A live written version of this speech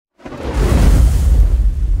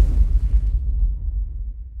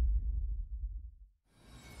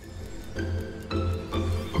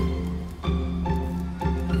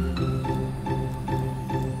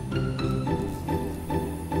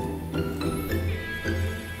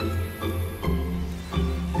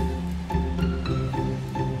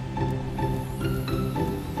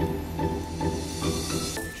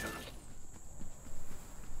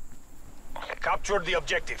captured the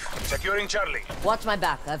objective. Securing Charlie. Watch my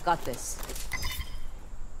back. I've got this.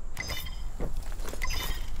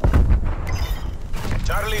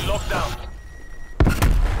 Charlie locked down.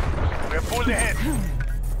 We're pulled ahead.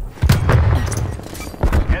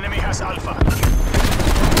 Enemy has Alpha.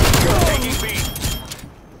 Taking B.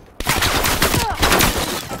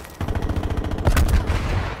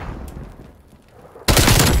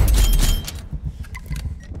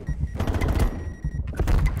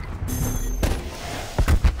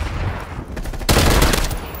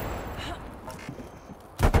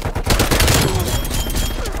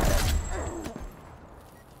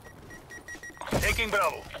 Taking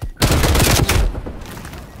Bravo.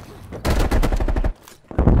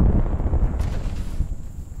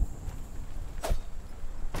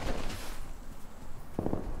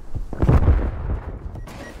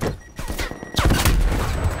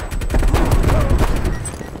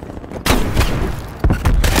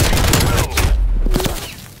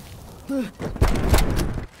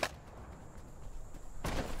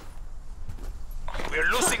 We're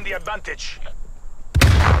losing the advantage.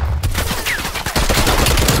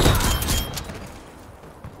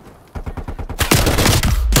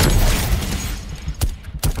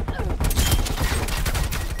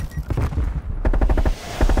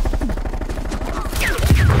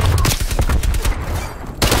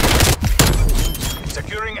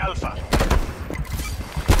 Securing Alpha.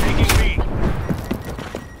 Taking B.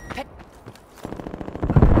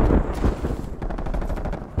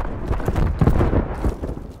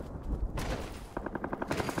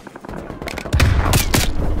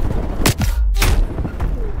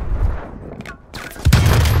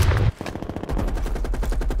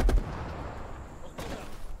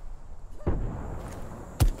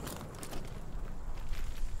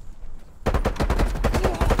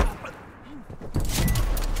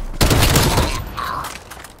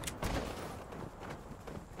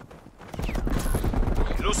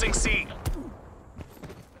 Losing C.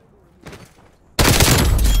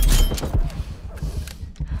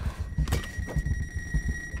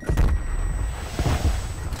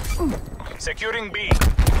 Securing B.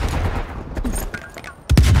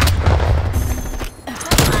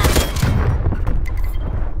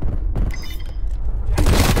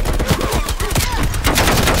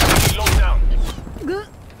 Locked down.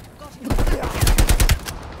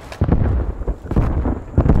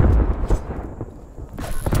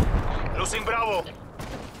 Losing Bravo.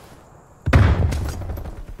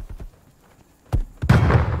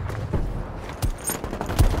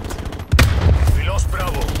 We lost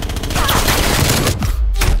Bravo.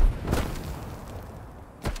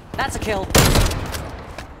 That's a kill.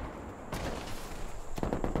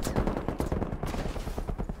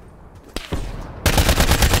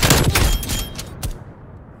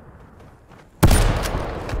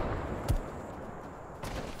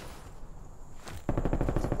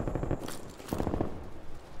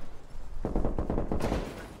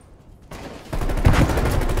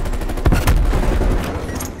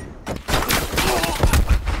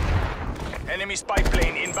 Enemy spy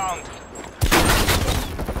plane inbound.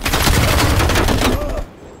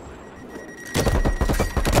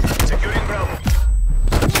 Securing Bravo.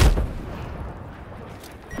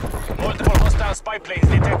 Multiple hostile spy planes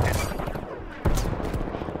detected.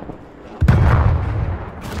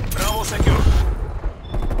 Bravo secure.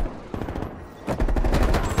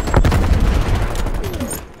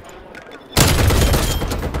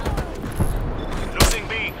 Losing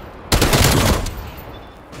B.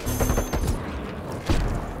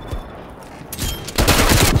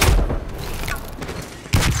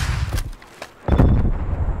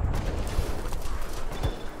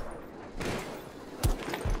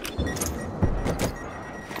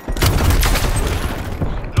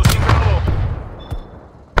 Losing Bravo.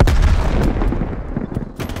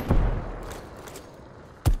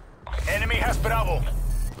 Enemy has Bravo.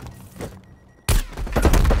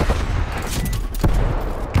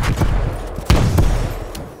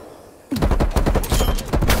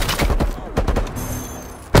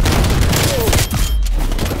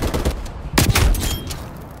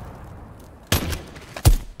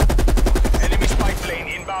 Enemy spy plane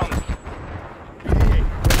inbound.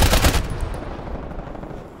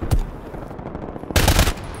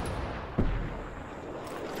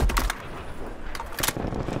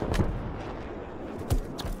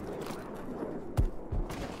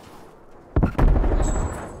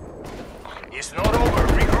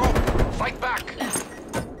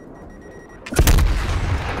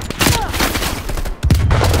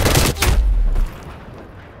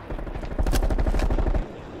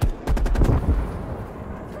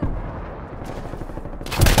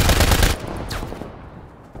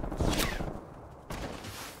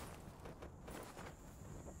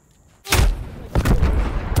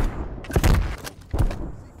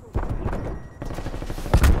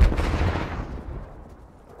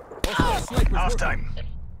 halftime.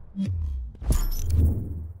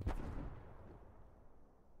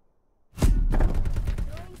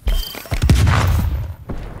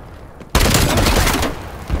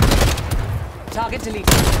 Target deleted.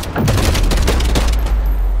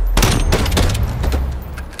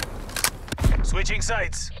 Switching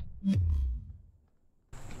sides.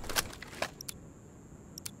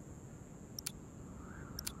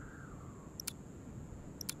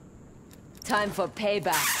 Time for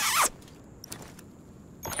payback.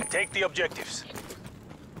 Take the objectives.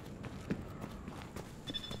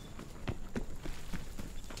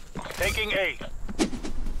 Taking A.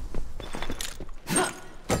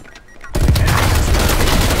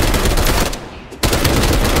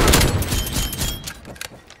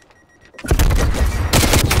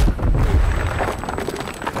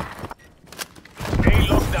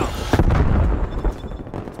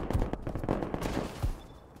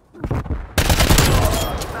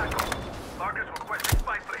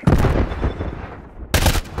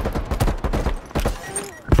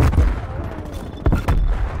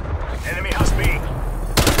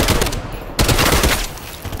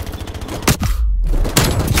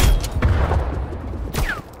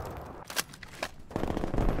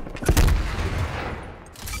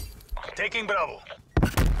 Taking Bravo.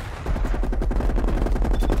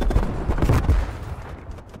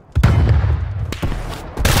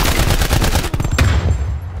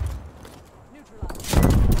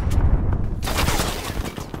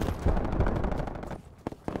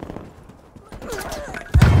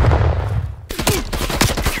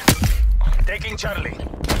 Taking Charlie.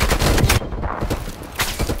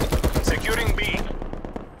 Securing B.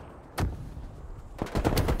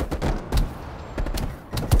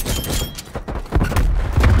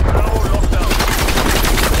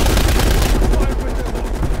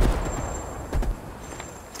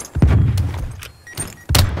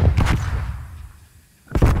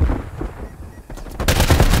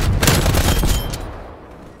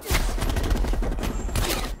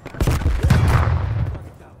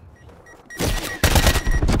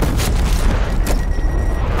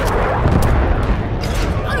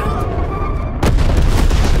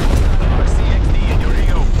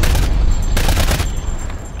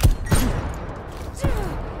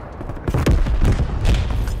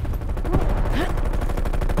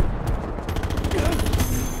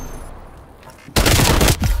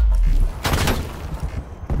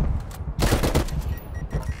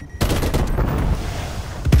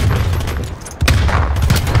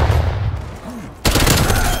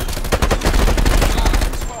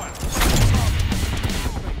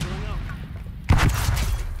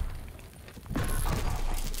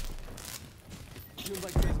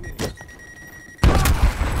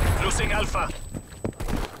 Losing Alpha.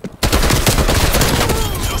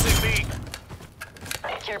 Losing B.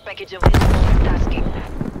 Care package available. Tasking.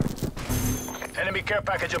 Enemy care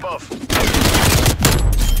package above.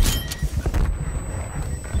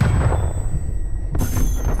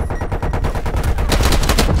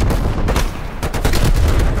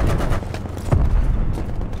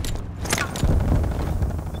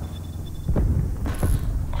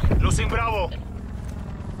 Losing Bravo.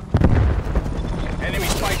 Enemy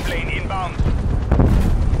spy plane inbound.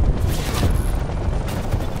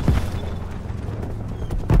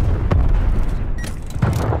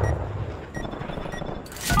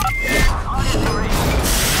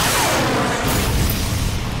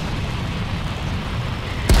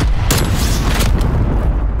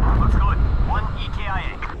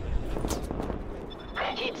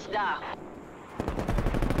 Hits da.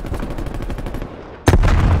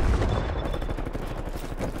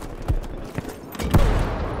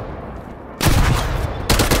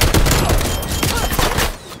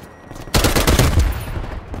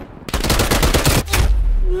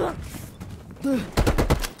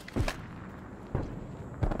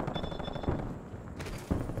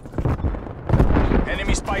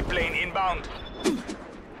 Enemy spy plane inbound.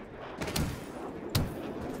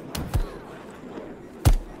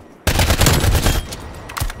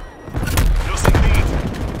 Losing B.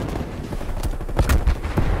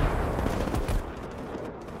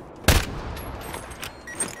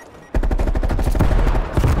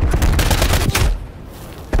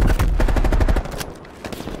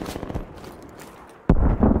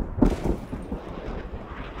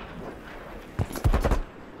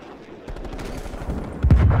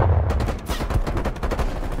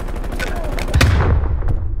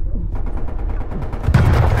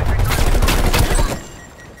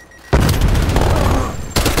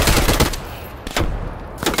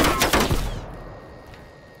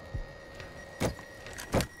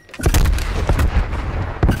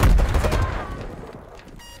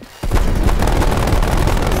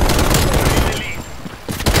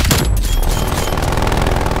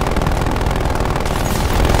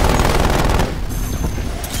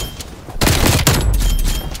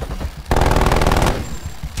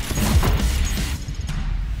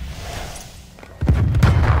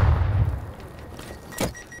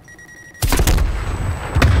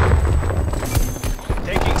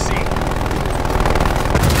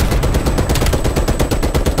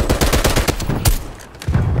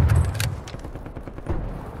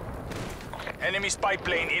 spy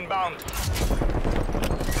plane inbound.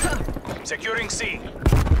 Securing C.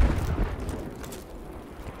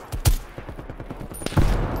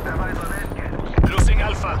 Losing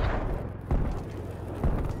Alpha.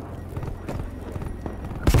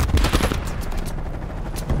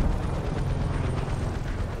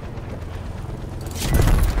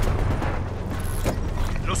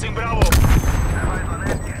 Losing Bravo.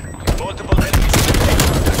 Multiple enemies.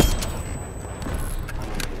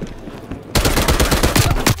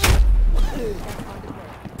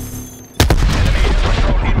 Enemy air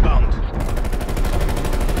patrol inbound.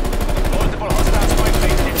 Multiple hostile spy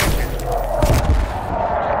planes detected.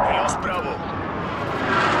 We lost Bravo.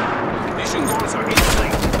 Mission goals are in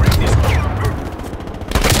sight. Bring this one.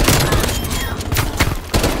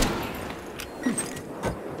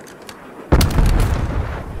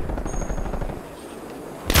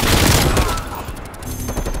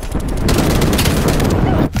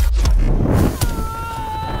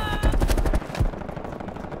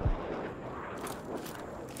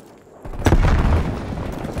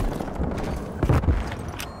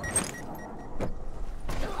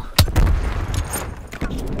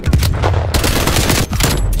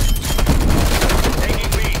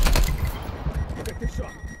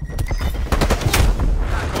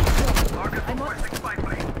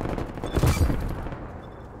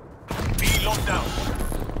 Down.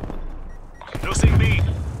 Losing B.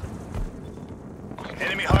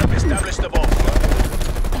 Enemy hard established above.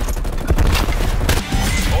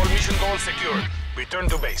 All mission goals secured. Return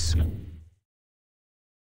to base.